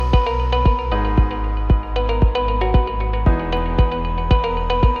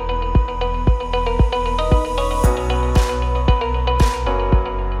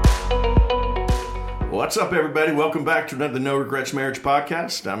What's up, everybody? Welcome back to another No Regrets Marriage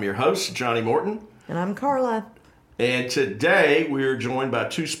podcast. I'm your host, Johnny Morton. And I'm Carla. And today we are joined by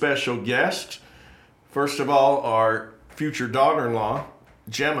two special guests. First of all, our future daughter-in-law,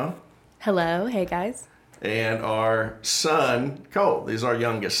 Gemma. Hello. Hey, guys. And our son, Cole. He's our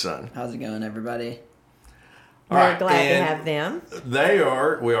youngest son. How's it going, everybody? We're glad to have them.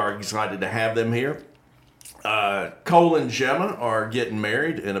 We are excited to have them here. Cole and Gemma are getting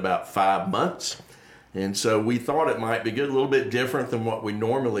married in about 5 months. And so we thought it might be good, a little bit different than what we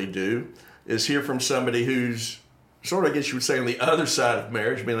normally do, is hear from somebody who's sort of, I guess you would say, on the other side of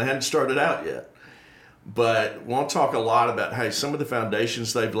marriage. I mean, they hadn't started out yet. But we'll talk a lot about, hey, some of the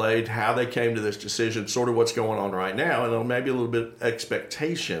foundations they've laid, how they came to this decision, sort of what's going on right now, and maybe a little bit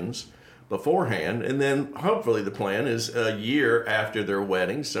expectations beforehand. And then hopefully the plan is a year after their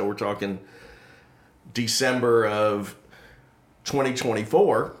wedding. So we're talking December of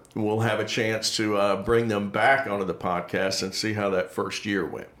 2024. We'll have a chance to bring them back onto the podcast and see how that first year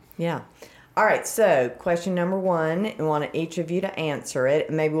went. Yeah. All right, so question number one, I want each of you to answer it.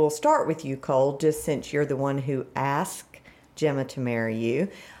 Maybe we'll start with you, Cole, just since you're the one who asked Gemma to marry you.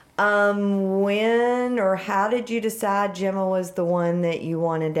 When or how did you decide Gemma was the one that you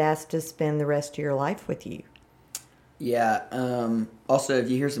wanted to ask to spend the rest of your life with you? Yeah, also, if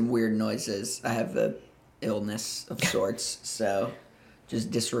you hear some weird noises, I have an illness of sorts, so just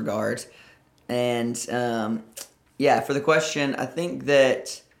disregard. And, for the question, I think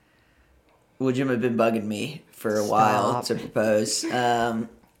that... Well, Jim had been bugging me for a while to propose. No,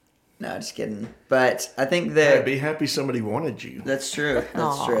 just kidding. But I think that... I'd be happy somebody wanted you. That's true.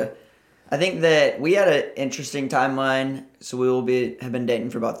 That's true. I think that we had an interesting timeline. So we have been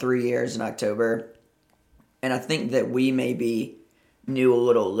dating for about 3 years in October. And I think that we maybe knew a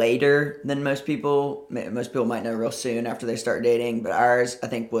little later than most people. Most people might know real soon after they start dating. But ours, I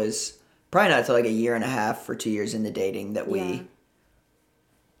think, was probably not until like a year and a half or 2 years into dating that we...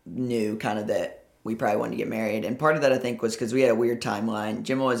 knew kind of that we probably wanted to get married. And part of that, I think, was because we had a weird timeline.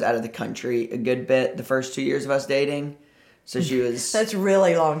 Gemma was out of the country a good bit the first 2 years of us dating. So she was... That's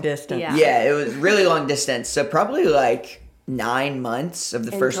really long distance. Yeah, it was really long distance. So probably like 9 months of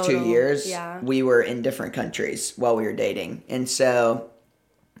the first total, 2 years, we were in different countries while we were dating. And so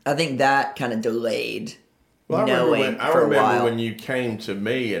I think that kind of delayed knowing for a while. I remember when you came to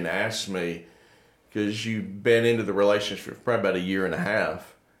me and asked me, because you've been into the relationship for probably about a year and a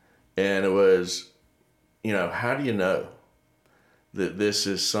half. And it was, how do you know that this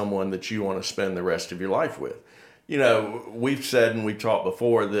is someone that you want to spend the rest of your life with? We've said and we've talked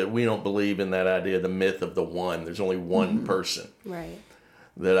before that we don't believe in that idea, the myth of the one. There's only one person. Right.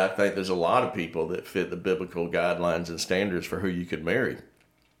 That I think there's a lot of people that fit the biblical guidelines and standards for who you could marry.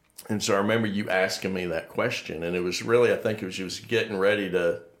 And so I remember you asking me that question. And it was really, I think it was you was getting ready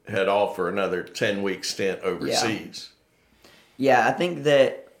to head off for another 10-week stint overseas. Yeah, I think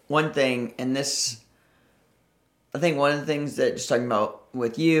that one thing, and I think one of the things that just talking about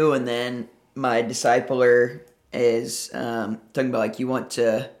with you and then my discipler is talking about like you want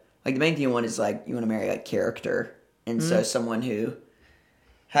to, like the main thing you want is like you want to marry like character. And so someone who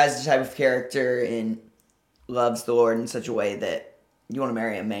has the type of character and loves the Lord in such a way that you want to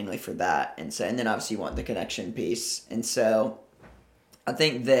marry him mainly for that. And then obviously you want the connection piece. And so I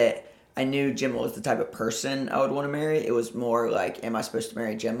think that I knew Gemma was the type of person I would want to marry. It was more like, am I supposed to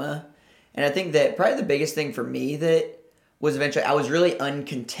marry Gemma? And I think that probably the biggest thing for me that was eventually, I was really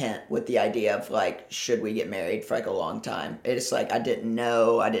uncontent with the idea of like, should we get married for like a long time? It's like, I didn't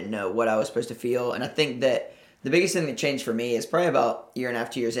know what I was supposed to feel. And I think that the biggest thing that changed for me is probably about a year and a half,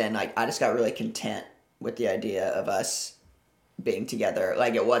 2 years in, like I just got really content with the idea of us being together.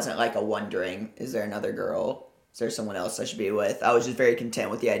 Like it wasn't like a wondering, is there another girl? Is there someone else I should be with? I was just very content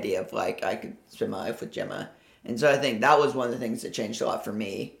with the idea of, like, I could spend my life with Gemma. And so I think that was one of the things that changed a lot for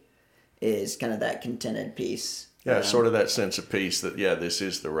me is kind of that contented piece. Yeah, sort of that sense of peace that, this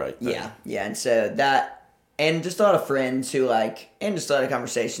is the right thing. Yeah. And so that, and just a lot of friends who, like, and just a lot of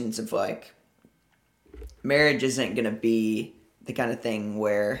conversations of, like, marriage isn't going to be the kind of thing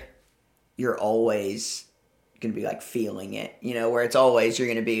where you're always going to be, like, feeling it. Where it's always you're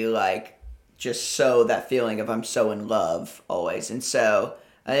going to be, like, just so that feeling of I'm so in love always. And so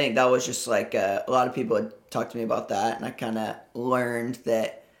I think that was just like a lot of people had talked to me about that. And I kind of learned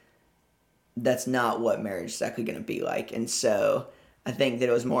that that's not what marriage is exactly going to be like. And so I think that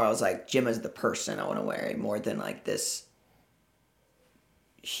it was more, I was like, Gemma's the person I want to marry more than like this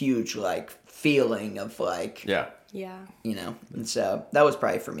huge like feeling of like, and so that was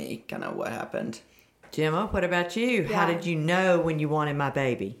probably for me kind of what happened. Gemma, what about you? Yeah. How did you know when you wanted my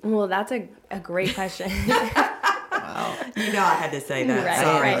baby? Well, that's a great question. Wow, Wow. You know I had to say that. Right,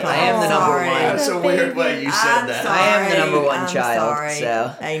 Sorry. right. I am the number Sorry. one. That's a weird way you said I'm that. sorry. I am the number one I'm child, sorry.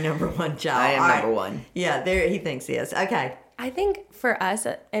 so- A number one child. I am All number right. one. Yeah, there he thinks he is. Okay. I think for us,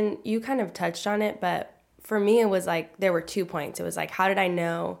 and you kind of touched on it, but for me, it was like there were 2 points. It was like, how did I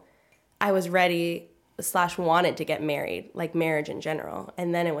know I was ready / wanted to get married, like marriage in general?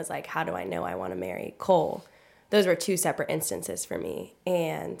 And then it was like, how do I know I want to marry Cole? Those were 2 separate instances for me.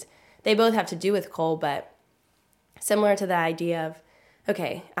 And they both have to do with Cole, but similar to the idea of,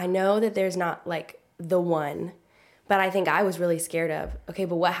 okay, I know that there's not like the one, but I think I was really scared of, okay,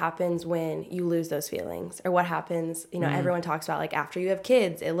 but what happens when you lose those feelings? Or what happens, everyone talks about like after you have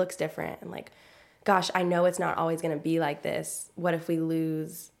kids, it looks different. And like, gosh, I know it's not always going to be like this. What if we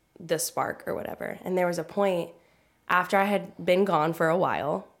lose the spark or whatever? And there was a point after I had been gone for a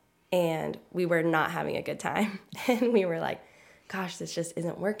while and we were not having a good time. And we were like, gosh, this just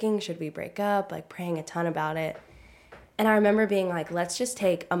isn't working. Should we break up? Like praying a ton about it. And I remember being like, let's just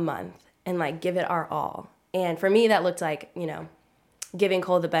take a month and like give it our all. And for me, that looked like, giving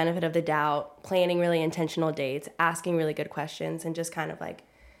Cole the benefit of the doubt, planning really intentional dates, asking really good questions, and just kind of like,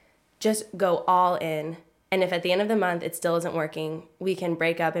 just go all in. And if at the end of the month it still isn't working, we can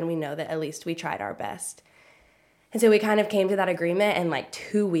break up and we know that at least we tried our best. And so we kind of came to that agreement, and like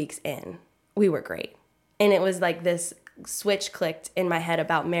 2 weeks in, we were great. And it was like this switch clicked in my head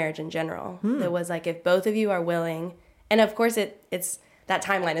about marriage in general. It was like, if both of you are willing, and of course it's that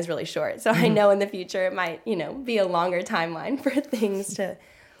timeline is really short. So I know in the future it might, be a longer timeline for things to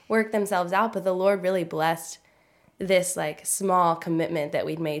work themselves out. But the Lord really blessed this like small commitment that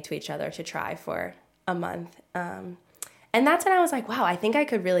we'd made to each other to try for a month. And that's when I was like, wow, I think I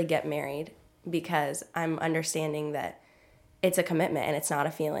could really get married, because I'm understanding that it's a commitment and it's not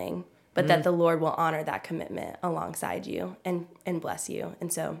a feeling, but that the Lord will honor that commitment alongside you and bless you.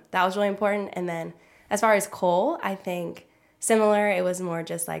 And so that was really important. And then as far as Cole, I think similar, it was more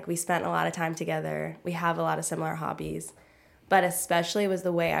just like we spent a lot of time together. We have a lot of similar hobbies, but especially was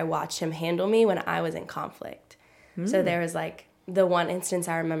the way I watched him handle me when I was in conflict. So there was like the one instance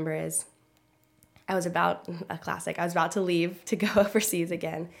I remember is I was about to leave to go overseas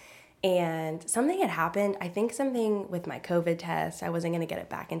again. And something had happened. I think something with my COVID test. I wasn't going to get it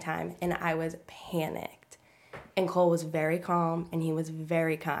back in time. And I was panicked. And Cole was very calm and he was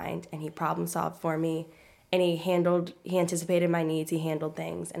very kind and he problem solved for me. And he anticipated my needs. He handled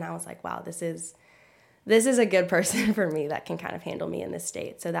things. And I was like, wow, this is a good person for me that can kind of handle me in this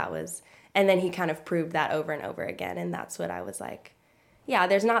state. So that was, and then he kind of proved that over and over again. And that's what I was like, yeah,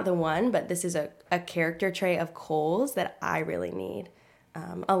 there's not the one, but this is a character trait of Cole's that I really need.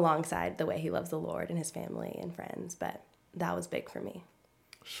 Alongside the way he loves the Lord and his family and friends. But that was big for me.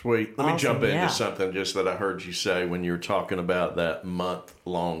 Sweet. Let me jump into yeah. something just that I heard you say when you were talking about that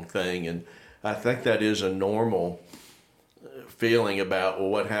month-long thing. And I think that is a normal feeling about, well,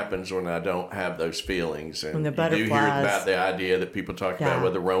 what happens when I don't have those feelings? And When the you do hear butterflies. about the idea that people talk about Yeah.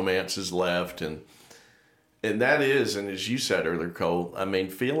 where the romance is left. And that is, and as you said earlier, Cole, I mean,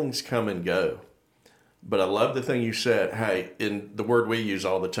 feelings come and go. But I love the thing you said, hey, and the word we use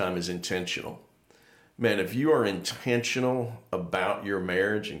all the time is intentional. Man, if you are intentional about your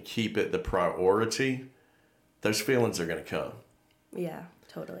marriage and keep it the priority, those feelings are going to come. Yeah,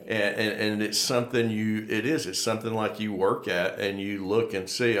 totally. And it's something it's something like you work at and you look and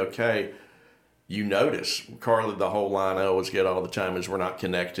see, okay, you notice. Carla, the whole line I always get all the time is we're not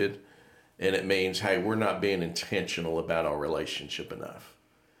connected. And it means, hey, we're not being intentional about our relationship enough.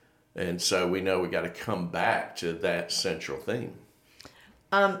 And so we know we got to come back to that central theme.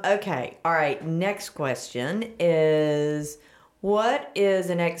 Okay. All right. Next question is, what is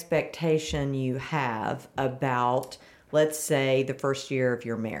an expectation you have about, let's say, the first year of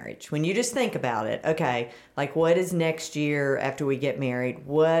your marriage? When you just think about it, okay, like what is next year after we get married?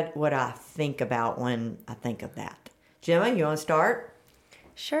 What I think about when I think of that? Gemma, you want to start?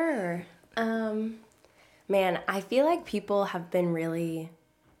 Sure. Man, I feel like people have been really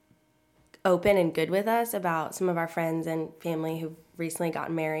open and good with us about some of our friends and family who've recently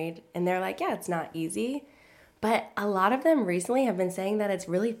gotten married. And they're like, yeah, it's not easy. But a lot of them recently have been saying that it's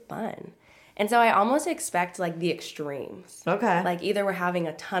really fun. And so I almost expect like the extremes. Okay. Like either we're having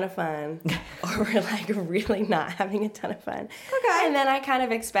a ton of fun or we're like really not having a ton of fun. Okay. And then I kind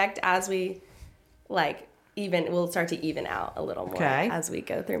of expect as we like we'll start to even out a little more as we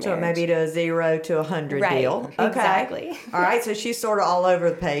go through marriage. So maybe to a 0 to 100 Right, deal. Okay. exactly. All right. So she's sort of all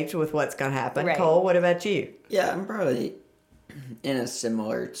over the page with what's going to happen. Right. Cole, what about you? Yeah, I'm probably in a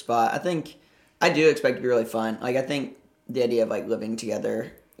similar spot. I think I do expect it to be really fun. Like, I think the idea of, like, living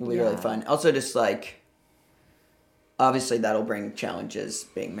together will be really fun. Also, just, like, obviously that'll bring challenges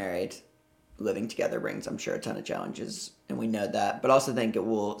being married. living together brings, I'm sure, a ton of challenges, and we know that. But I also think it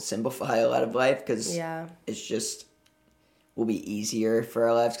will simplify a lot of life because it's just will be easier for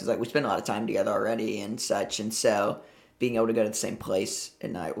our lives because like we spend a lot of time together already and such, and so being able to go to the same place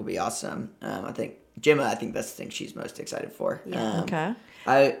at night will be awesome. I think Gemma, I think that's the thing she's most excited for. Okay.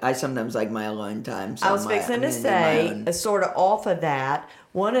 I sometimes like my alone time. So I was fixing to say, sort of off of that,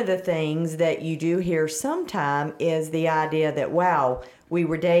 one of the things that you do hear sometime is the idea that, wow, we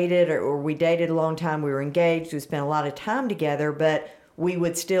were dated or we dated a long time, we were engaged, we spent a lot of time together, but we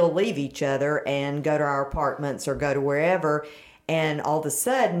would still leave each other and go to our apartments or go to wherever. And all of a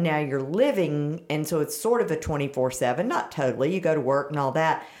sudden now you're living, and so it's sort of a 24/7, not totally, you go to work and all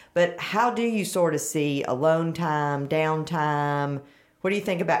that. But how do you sort of see alone time, downtime? What do you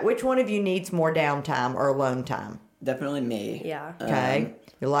think about which one of you needs more downtime or alone time? Definitely me. Yeah. Okay.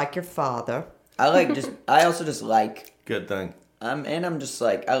 You're like your father. I also just like, Good thing. I'm just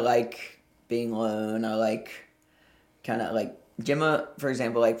like, I like being alone. I like kind of like Gemma, for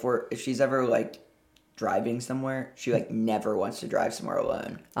example, like if she's ever like driving somewhere, she like never wants to drive somewhere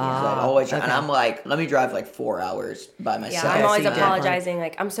alone. She's like always, and I'm like, let me drive like 4 hours by myself. Yeah, I'm always See, apologizing.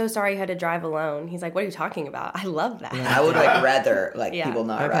 Like, I'm so sorry you had to drive alone. He's like, what are you talking about? I love that. I would like rather like Yeah. people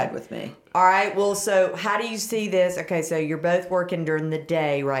not ride with me. All right. Well, so how do you see this? Okay, so you're both working during the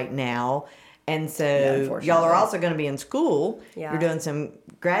day right now. And so unfortunately. y'all are also going to be in school. Yeah. You're doing some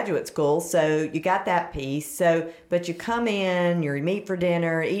graduate school. So you got that piece. So, but you come in, you meet for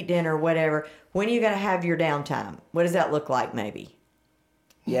dinner, eat dinner, whatever. When are you going to have your downtime? What does that look like maybe?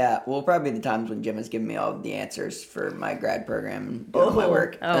 Yeah, well, probably the times when Gemma's giving me all of the answers for my grad program and doing my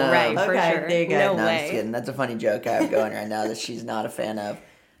work. Oh, right, for okay, sure. there you go. No No, I'm just way. kidding. That's a funny joke I have going right now that she's not a fan of.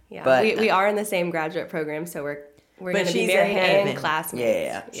 Yeah, But- we are in the same graduate program, so we're But going to be she's married ahead of and him. classmates.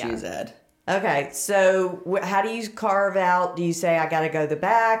 Yeah, she's ahead. Okay, so how do you carve out? Do you say, I got to go to the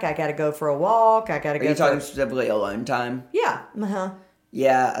back, I got to go for a walk, I got to Are go you for... talking specifically alone time? Yeah, uh-huh.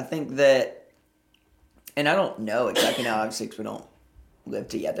 Yeah, I think that, and I don't know exactly now, obviously, because we don't live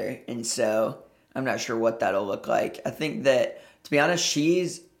together, and so I'm not sure what that'll look like. I think that, to be honest,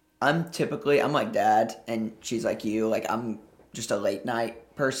 I'm like dad, and she's like you, like I'm just a late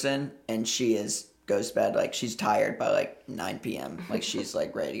night person, and goes to bed, like she's tired by like 9 p.m. Like she's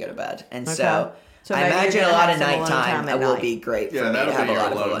like ready to go to bed. And so I maybe imagine you're a gonna lot have of some alone nighttime time at will night. be great for Yeah, me to that'll have be a your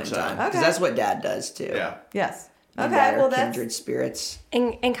lot of alone alone time. time. Because Okay. that's what dad does too. Yeah. Yes. And Okay, dad are well that's... kindred spirits.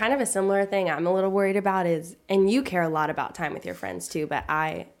 And kind of a similar thing I'm a little worried about is, and you care a lot about time with your friends too, but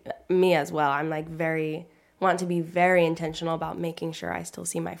me as well, I'm like want to be very intentional about making sure I still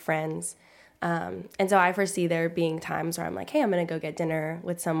see my friends. And so I foresee there being times where I'm like, hey, I'm going to go get dinner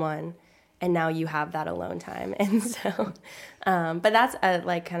with someone. And now you have that alone time. And so, but that's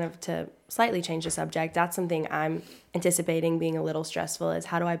like kind of to slightly change the subject. That's something I'm anticipating being a little stressful is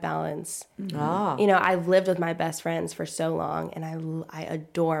how do I balance? I've lived with my best friends for so long and I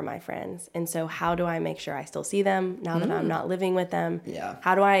adore my friends. And so how do I make sure I still see them now that I'm not living with them? Yeah.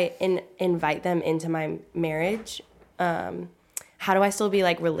 How do I invite them into my marriage? How do I still be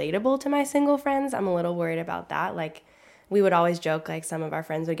like relatable to my single friends? I'm a little worried about that. Like, we would always joke, like, some of our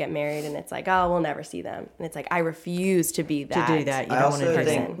friends would get married and it's like, oh, we'll never see them. And it's like, I refuse to be that. To do that. You I don't want to also do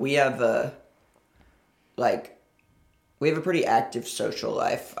think that. we have a pretty active social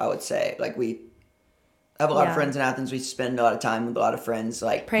life, I would say. Like we have a lot of friends in Athens. We spend a lot of time with a lot of friends.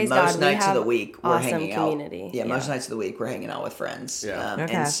 Like Praise most God, we nights of have the week we're awesome hanging community. out. Yeah, most Yeah. nights of the week we're hanging out with friends. Yeah.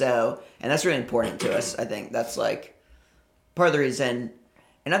 Okay. And that's really important to us. I think that's like part of the reason.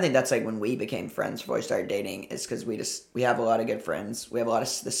 And I think that's like when we became friends before we started dating is because we have a lot of good friends. We have a lot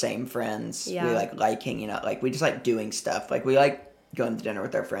of the same friends. Yeah. We like hanging out. Like we just like doing stuff. Like we like going to dinner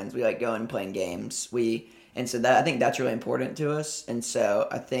with our friends. We like going and playing games. And so that I think that's really important to us. And so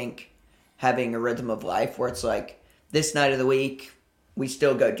I think having a rhythm of life where it's like this night of the week we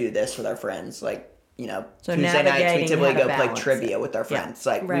still go do this with our friends. Like So Tuesday nights we navigating typically how to go play balance trivia it. with our Yeah. friends.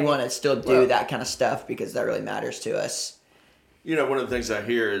 Like we Right. want to still do that kind of stuff because that really matters to us. You know, one of the things I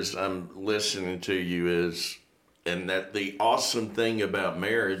hear as I'm listening to you is, and that the awesome thing about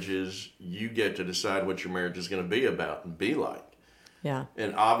marriage is you get to decide what your marriage is going to be about and be like. Yeah.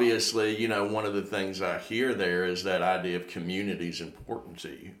 And obviously, you know, one of the things I hear there is that idea of community is important to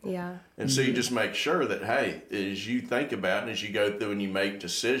you. Yeah. And so you just make sure that, hey, as you think about and as you go through and you make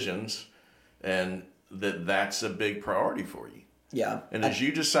decisions, and that's a big priority for you. Yeah. And as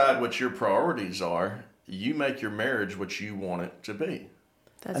you decide what your priorities are, you make your marriage what you want it to be.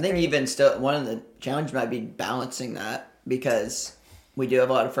 That's I think great. even still, one of the challenges might be balancing that because we do have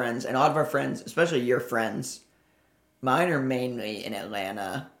a lot of friends, and a lot of our friends, especially your friends, mine are mainly in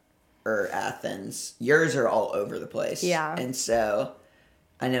Atlanta or Athens. Yours are all over the place. Yeah. And so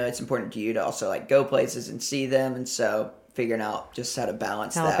I know it's important to you to also like go places and see them, and so figuring out just how to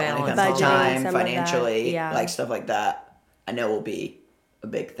balance that when it comes to time, financially, like stuff like that, I know will be a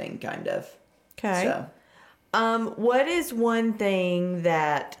big thing, kind of. Okay. So, what is one thing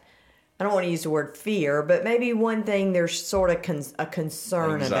that, I don't want to use the word fear, but maybe one thing there's sort of a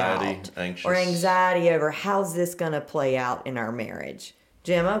concern about, or anxiety over how's this going to play out in our marriage?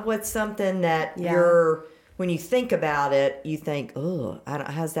 Gemma, what's something that when you think about it, you think, oh,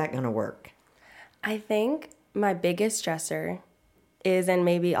 how's that going to work? I think my biggest stressor is, and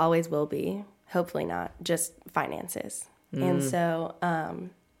maybe always will be, hopefully not, just finances. And so,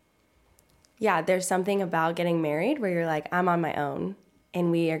 there's something about getting married where you're like, I'm on my own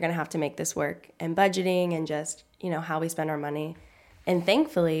and we are going to have to make this work, and budgeting and just, how we spend our money. And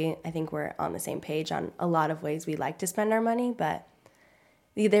thankfully, I think we're on the same page on a lot of ways we like to spend our money, but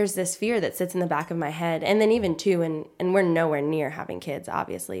there's this fear that sits in the back of my head. And then even too, and we're nowhere near having kids,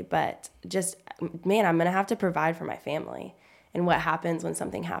 obviously, but just, man, I'm going to have to provide for my family. And what happens when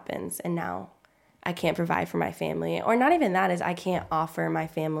something happens and now I can't provide for my family? Or not even that, is I can't offer my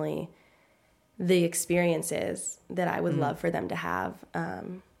family the experiences that I would love for them to have.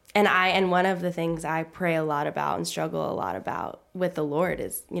 And one of the things I pray a lot about and struggle a lot about with the Lord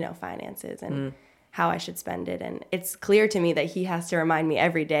is, finances and how I should spend it. And it's clear to me that he has to remind me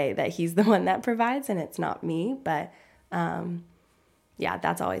every day that he's the one that provides and it's not me. But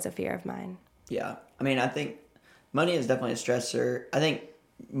that's always a fear of mine. Yeah. I mean, I think money is definitely a stressor. I think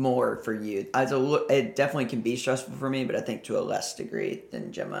more for you. It definitely can be stressful for me, but I think to a less degree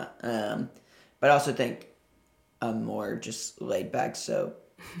than Gemma. But I also think I'm more just laid back, so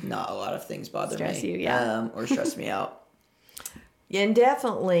not a lot of things bother Stress me. you, or stress me out. And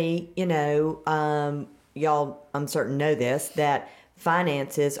definitely, y'all, I'm certain know this, that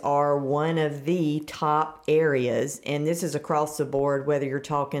finances are one of the top areas, and this is across the board, whether you're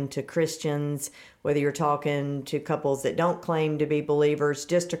talking to Christians, whether you're talking to couples that don't claim to be believers,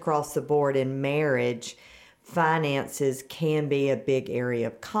 just across the board in marriage, finances can be a big area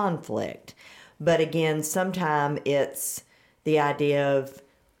of conflict. But again, sometimes it's the idea of,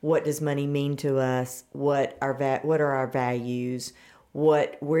 what does money mean to us? What are our values?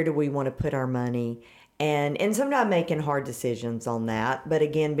 Where do we want to put our money? And sometimes making hard decisions on that, but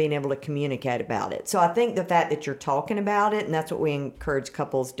again, being able to communicate about it. So I think the fact that you're talking about it, and that's what we encourage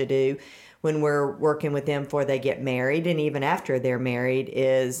couples to do when we're working with them before they get married, and even after they're married,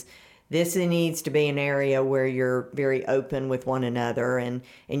 is this needs to be an area where you're very open with one another, and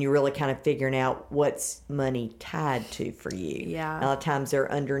you're really kind of figuring out what's money tied to for you. Yeah. A lot of times there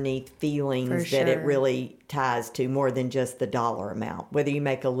are underneath feelings that it really ties to more than just the dollar amount, whether you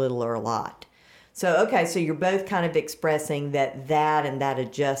make a little or a lot. So you're both kind of expressing that and that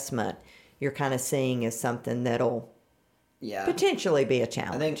adjustment you're kind of seeing as something that'll potentially be a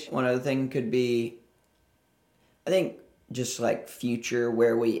challenge. I think one other thing could be, just like future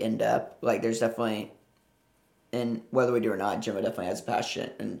where we end up. Like there's definitely, and whether we do or not, Gemma definitely has a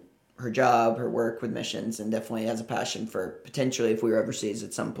passion in her job, her work with missions, and definitely has a passion for potentially if we were overseas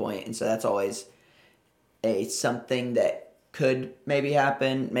at some point. And so that's always something that could maybe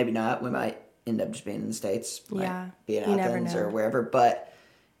happen, maybe not. We might end up just being in the States, be in Athens or wherever, but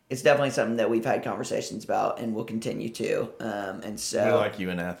it's definitely something that we've had conversations about and will continue to. And so we like you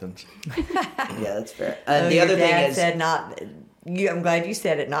in Athens. Yeah, that's fair. The other thing is, said not you. I'm glad you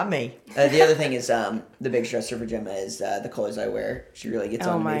said it, not me. The other thing is, the big stressor for Gemma is the clothes I wear. She really gets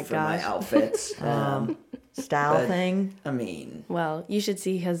on me for my outfits. Style thing. I mean, well, you should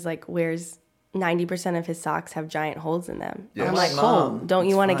see his wears 90% of his socks have giant holes in them. Yes. I'm like, Mom, don't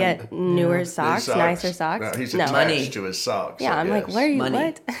you want to get newer socks, nicer socks? No, he's attached to his socks. Yeah, I'm like, what are you,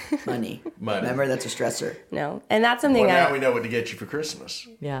 what? Money. Remember, that's a stressor. No, and that's something now we know what to get you for Christmas.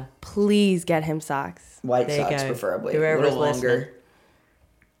 Yeah. Please get him socks. White socks, preferably. Whoever's a little longer.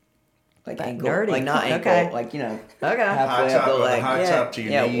 Like ankle. Nerdy. Like not ankle. Okay. Like, High halfway up the leg. high top to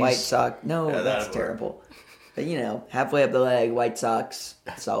your knees. White sock. No, that's terrible. But, halfway up the leg, white socks,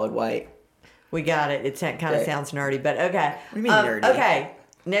 solid white. We got it. It kind of sounds nerdy, but okay. What do you mean nerdy? Okay,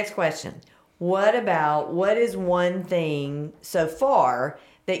 next question. What is one thing so far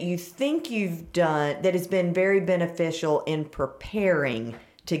that you think you've done that has been very beneficial in preparing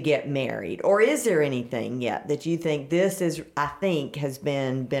to get married? Or is there anything yet that you think has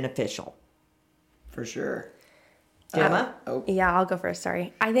been beneficial? For sure. Gemma? Yeah, I'll go first.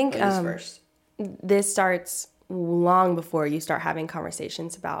 Sorry. I think first. This starts long before you start having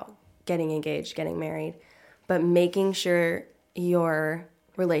conversations about getting engaged, getting married, but making sure your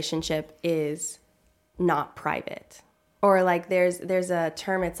relationship is not private. Or there's a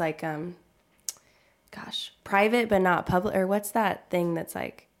term, it's private but not public, or what's that thing that's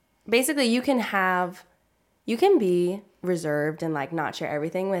like, basically you can be reserved and like not share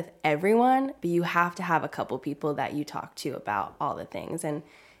everything with everyone, but you have to have a couple people that you talk to about all the things. And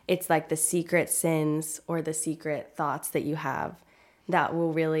it's like the secret sins or the secret thoughts that you have that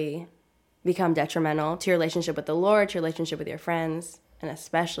will really become detrimental to your relationship with the Lord, to your relationship with your friends, and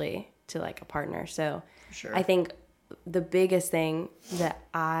especially to like a partner. So Sure. I think the biggest thing that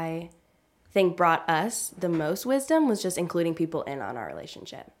I think brought us the most wisdom was just including people in on our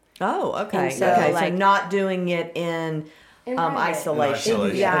relationship. Oh, okay. And so, Okay, like- so not doing it in private. isolation.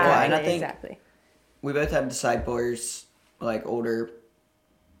 Isolation. Yeah, and I Exactly, think- exactly. We both have disciplers, like older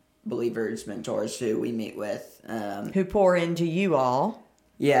believers, mentors who we meet with. Who pour into you all.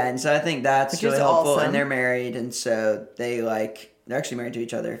 Yeah, and so I think that's Which really is helpful. awesome. And they're married, and so they're actually married to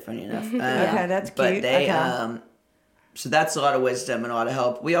each other. Funny enough. Okay, that's But cute. they Okay. so that's a lot of wisdom and a lot of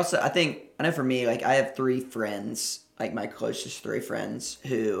help. We also, I know for me, like I have 3 friends, like my closest 3 friends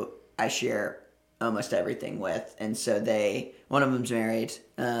who I share almost everything with, and so one of them's married,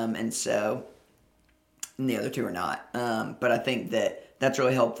 and the other 2 are not. But I think that's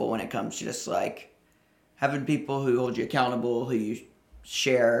really helpful when it comes to just like having people who hold you accountable, who you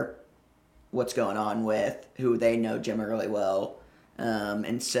share what's going on with, who they know Gemma really well,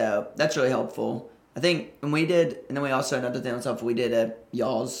 and so that's really helpful. I think when we did, and then we also, another thing that's helpful, we did a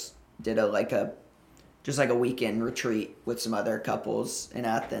weekend retreat with some other couples in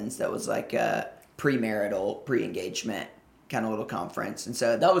Athens that was like a premarital, pre-engagement kind of little conference. And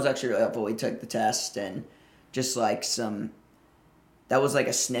so that was actually really helpful. We took the test and just like that was like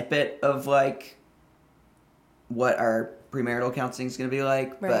a snippet of like what our premarital counseling is going to be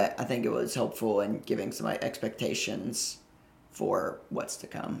like. Right. But I think it was helpful in giving some like expectations for what's to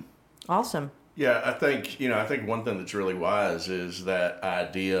come. Awesome. Yeah, I think one thing that's really wise is that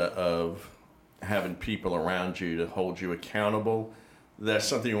idea of having people around you to hold you accountable. That's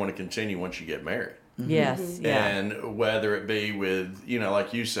something you want to continue once you get married. Yes. Yeah. And whether it be with,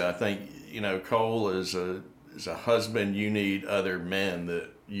 like you said, I think, Cole is a husband, you need other men that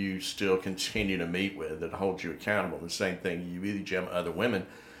you still continue to meet with that hold you accountable. The same thing, you either Gemma, other women,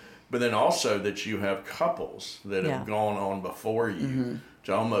 but then also that you have couples that have gone on before you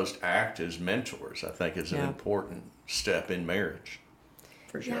to almost act as mentors. I think is an important step in marriage.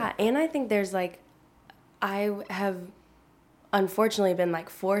 For sure. Yeah, and I think there's like, I have unfortunately been like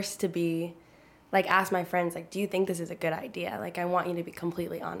forced to be like, ask my friends, like, do you think this is a good idea? Like, I want you to be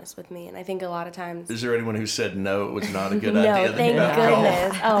completely honest with me. And I think a lot of times... Is there anyone who said no, it was not a good no, idea? thank Cole?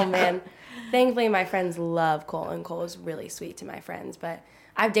 goodness. Oh, man. Thankfully, my friends love Cole, and Cole is really sweet to my friends. But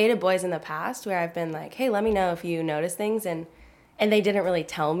I've dated boys in the past where I've been like, hey, let me know if you notice things. And they didn't really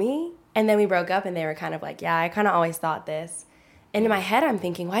tell me. And then we broke up, and they were kind of like, yeah, I kind of always thought this. And in my head, I'm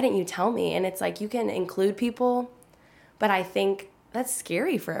thinking, why didn't you tell me? And it's like, you can include people, but I think that's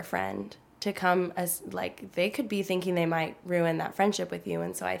scary for a friend to come as, like, they could be thinking they might ruin that friendship with you.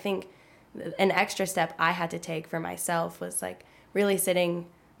 And so I think an extra step I had to take for myself was, like, really sitting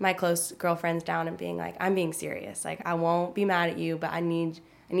my close girlfriends down and being like, I'm being serious. Like, I won't be mad at you, but I need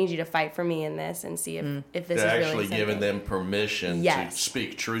you to fight for me in this and see if this is really Actually something. giving them permission Yes. to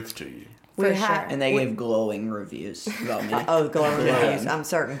speak truth to you. For sure. sure. And they give glowing reviews about me. Oh, glowing reviews. I'm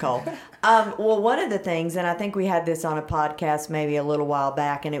certain, Cole. Well, one of the things, and I think we had this on a podcast maybe a little while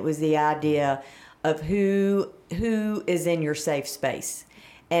back, and it was the idea of who is in your safe space.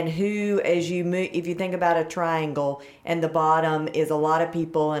 And who, as you move, if you think about a triangle, and the bottom is a lot of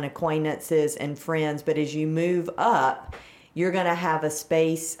people and acquaintances and friends, but as you move up, you're going to have a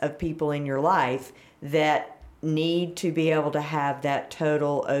space of people in your life that need to be able to have that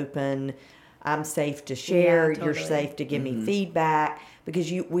total open, I'm safe to share, Yeah, you're totally. safe to give me feedback,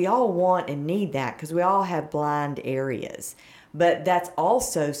 because we all want and need that, because we all have blind areas. But that's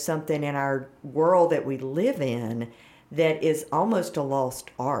also something in our world that we live in that is almost a lost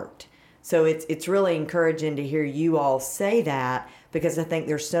art. So it's really encouraging to hear you all say that, because I think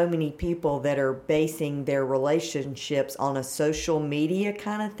there's so many people that are basing their relationships on a social media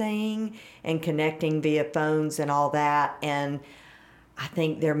kind of thing and connecting via phones and all that. And I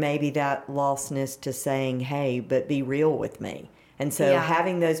think there may be that lostness to saying, hey, but be real with me. And so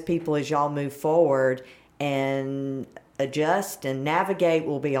having those people as y'all move forward and adjust and navigate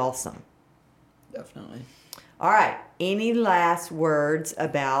will be awesome. Definitely. All right. Any last words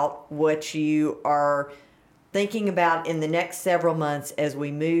about what you are thinking about in the next several months as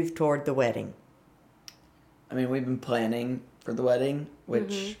we move toward the wedding? I mean, we've been planning for the wedding,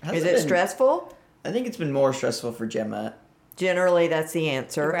 which Is hasn't it been- stressful? I think it's been more stressful for Gemma. Generally, that's the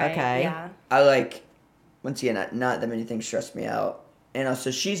answer. Right, Okay. Yeah. I once again, not that many things stress me out. and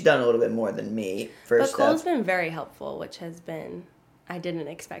also she's done a little bit more than me for But stuff. Cole's been very helpful, which has been, I didn't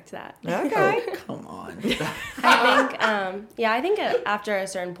expect that. Okay. Oh, come on. I think after a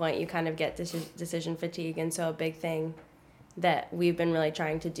certain point, you kind of get decision fatigue. And so a big thing that we've been really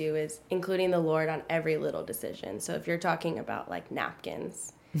trying to do is including the Lord on every little decision. So if you're talking about like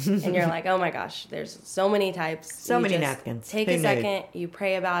napkins and you're like, oh my gosh, there's so many types. So you many just napkins. Take Who a knew? second, you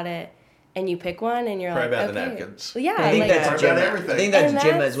pray about it, and you pick one, and you're Pray like, about okay. the napkins. Well, yeah, I think like, that's Pray about Gemma. everything. I think that's And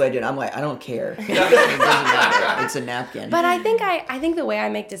Gemma's way of doing it. I'm like, I don't care. It doesn't matter. It's a napkin. But I think the way I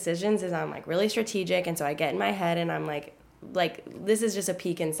make decisions is I'm like really strategic, and so I get in my head and I'm like this is just a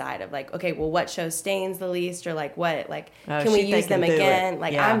peek inside of like, okay, well, what shows stains the least, or like what, like can we she's use them thinking through again? it.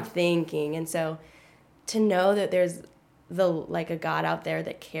 Like Yeah. I'm thinking, and so to know that there's a God out there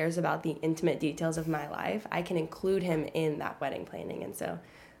that cares about the intimate details of my life, I can include him in that wedding planning, and so.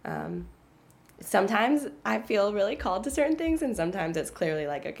 Sometimes I feel really called to certain things, and sometimes it's clearly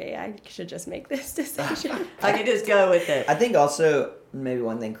like, okay, I should just make this decision. I could just go with it. I think also, maybe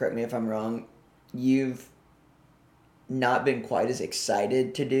one thing, correct me if I'm wrong, you've not been quite as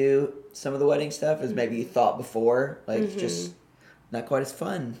excited to do some of the wedding stuff as maybe you thought before. Like, it's just not quite as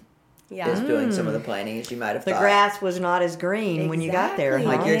fun as doing some of the planning as you might have The thought. grass was not as green when you got there.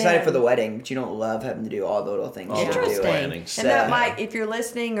 Exactly. Huh? Like, you're excited for the wedding, but you don't love having to do all the little things you do. Interesting. planning. And that So- might, if you're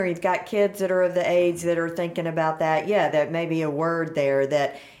listening or you've got kids that are of the age that are thinking about that, that may be a word there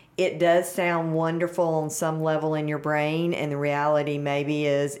that it does sound wonderful on some level in your brain, and the reality maybe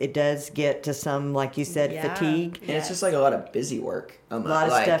is it does get to some, like you said, Yeah. fatigue. And it's just like a lot of busy work. A lot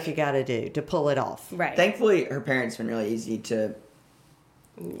of stuff you got to do to pull it off. Right. Thankfully, her parents have been really easy to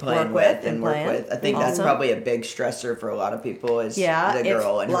Work plan with with and and work plan. with. I think that's Awesome. probably a big stressor for a lot of people is the It's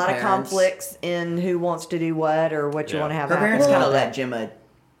girl and a her lot of parents. conflicts in who wants to do what or what you Yeah. want to have Her happen. parents and kind all of that. let Gemma,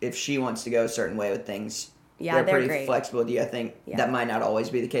 if she wants to go a certain way with things, Yeah, they're they're pretty great. flexible. Do you think Yeah. that might not always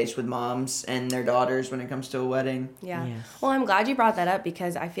be the case with moms and their daughters when it comes to a wedding? Yeah. Yes. Well, I'm glad you brought that up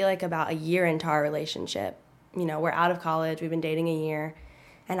because I feel like about a year into our relationship, we're out of college, we've been dating a year,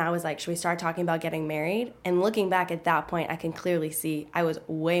 and I was like, should we start talking about getting married? And looking back at that point, I can clearly see I was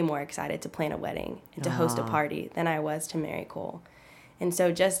way more excited to plan a wedding and to host a party than I was to marry Cole. And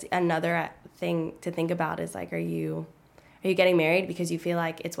so just another thing to think about is like, are you getting married because you feel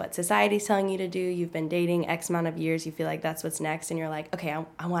like it's what society's telling you to do? You've been dating X amount of years. You feel like that's what's next. And you're like, okay,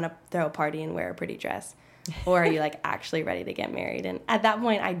 I want to throw a party and wear a pretty dress. Or are you like actually ready to get married? And at that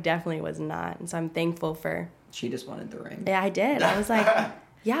point, I definitely was not. And so I'm thankful for, She just wanted the ring. yeah, I did. I was like,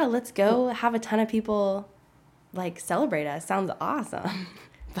 yeah, let's go have a ton of people like celebrate us. Sounds awesome.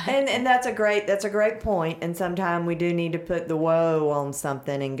 And that's a great point. And sometimes we do need to put the woe on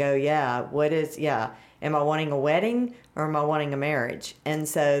something and go, am I wanting a wedding or am I wanting a marriage? And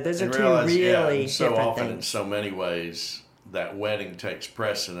so those are And two realize, really so different often in things. so many ways that wedding takes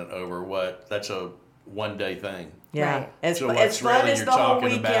precedent over that's a one-day thing. Yeah. Right. As, So as what's fun really as you're the whole talking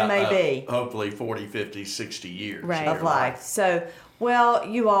weekend about, may be. hopefully 40, 50, 60 years Right. in Of your life. So, well,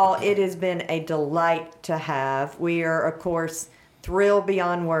 you all, it has been a delight to have. We are, of course, thrilled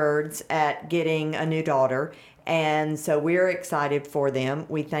beyond words at getting a new daughter. And so we're excited for them.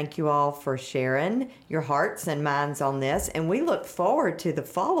 We thank you all for sharing your hearts and minds on this. And we look forward to the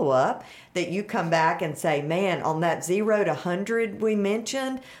follow-up that you come back and say, man, on that 0 to 100 we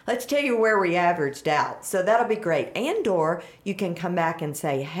mentioned, let's tell you where we averaged out. So that'll be great. And or you can come back and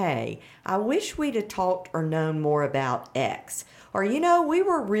say, hey, I wish we'd have talked or known more about X. Or, we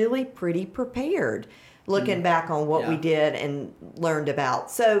were really pretty prepared looking back on what we did and learned about.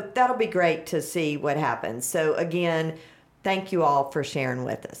 So that'll be great to see what happens. So again, thank you all for sharing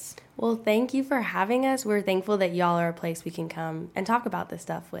with us. Well, thank you for having us. We're thankful that y'all are a place we can come and talk about this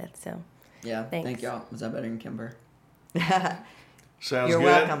stuff with. So, Yeah, Thanks. thank y'all. Was that better than Kimber? Sounds You're good.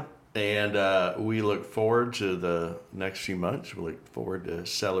 welcome. And we look forward to the next few months. We look forward to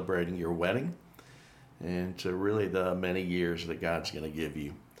celebrating your wedding and to really the many years that God's going to give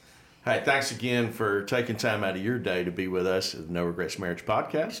you. Hey, thanks again for taking time out of your day to be with us at the No Regrets Marriage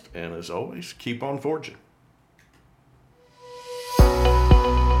Podcast. And as always, keep on forging.